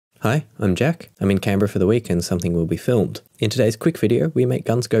Hi, I'm Jack. I'm in Canberra for the week and something will be filmed. In today's quick video, we make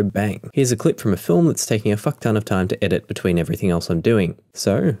guns go bang. Here's a clip from a film that's taking a fuck ton of time to edit between everything else I'm doing.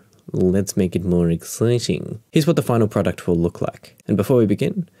 So, let's make it more exciting. Here's what the final product will look like. And before we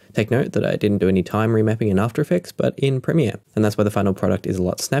begin, take note that I didn't do any time remapping in After Effects, but in Premiere. And that's why the final product is a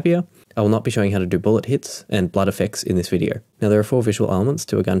lot snappier. I will not be showing how to do bullet hits and blood effects in this video. Now there are 4 visual elements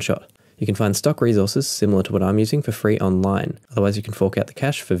to a gunshot. You can find stock resources similar to what I'm using for free online. Otherwise you can fork out the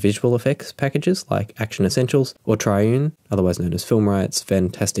cash for visual effects packages like Action Essentials or Triune, otherwise known as Film Riot's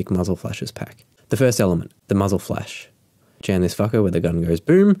fantastic muzzle flashes pack. The first element, the muzzle flash. Jam this fucker where the gun goes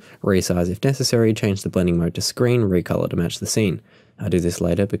boom, resize if necessary, change the blending mode to screen, recolor to match the scene. I'll do this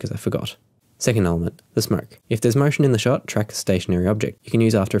later because I forgot. Second element, the smoke. If there's motion in the shot, track a stationary object. You can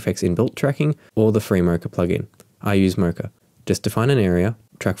use After Effects inbuilt tracking or the free Mocha plugin. I use Mocha. Just define an area,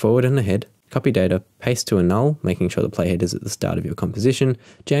 track forward and ahead, copy data, paste to a null, making sure the playhead is at the start of your composition,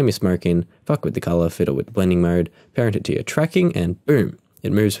 jam your smoke in, fuck with the color, fiddle with the blending mode, parent it to your tracking, and boom,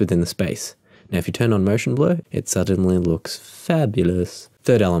 it moves within the space. Now if you turn on motion blur, it suddenly looks fabulous.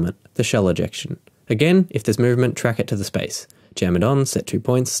 Third element, the shell ejection. Again, if there's movement, track it to the space. Jam it on, set 2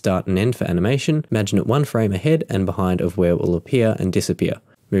 points, start and end for animation, imagine it 1 frame ahead and behind of where it will appear and disappear.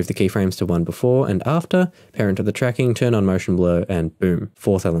 Move the keyframes to 1 before and after, parent to the tracking, turn on motion blur, and boom.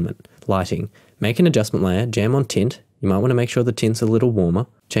 Fourth element, lighting. Make an adjustment layer, jam on tint. You might want to make sure the tint's a little warmer.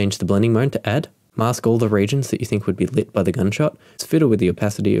 Change the blending mode to add. Mask all the regions that you think would be lit by the gunshot. Fiddle with the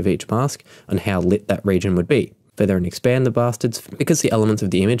opacity of each mask on how lit that region would be. Feather and expand the bastards. Because the elements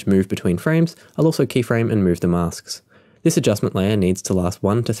of the image move between frames, I'll also keyframe and move the masks. This adjustment layer needs to last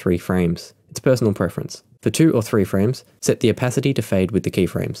 1 to 3 frames. It's personal preference. For 2 or 3 frames, set the opacity to fade with the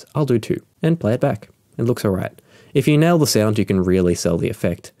keyframes. I'll do 2. And play it back. It looks alright. If you nail the sound, you can really sell the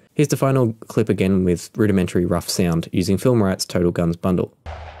effect. Here's the final clip again with rudimentary rough sound using Film Riot's Total Guns bundle.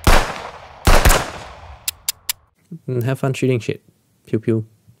 And have fun shooting shit. Pew pew.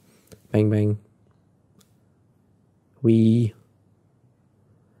 Bang bang.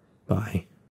 Bye.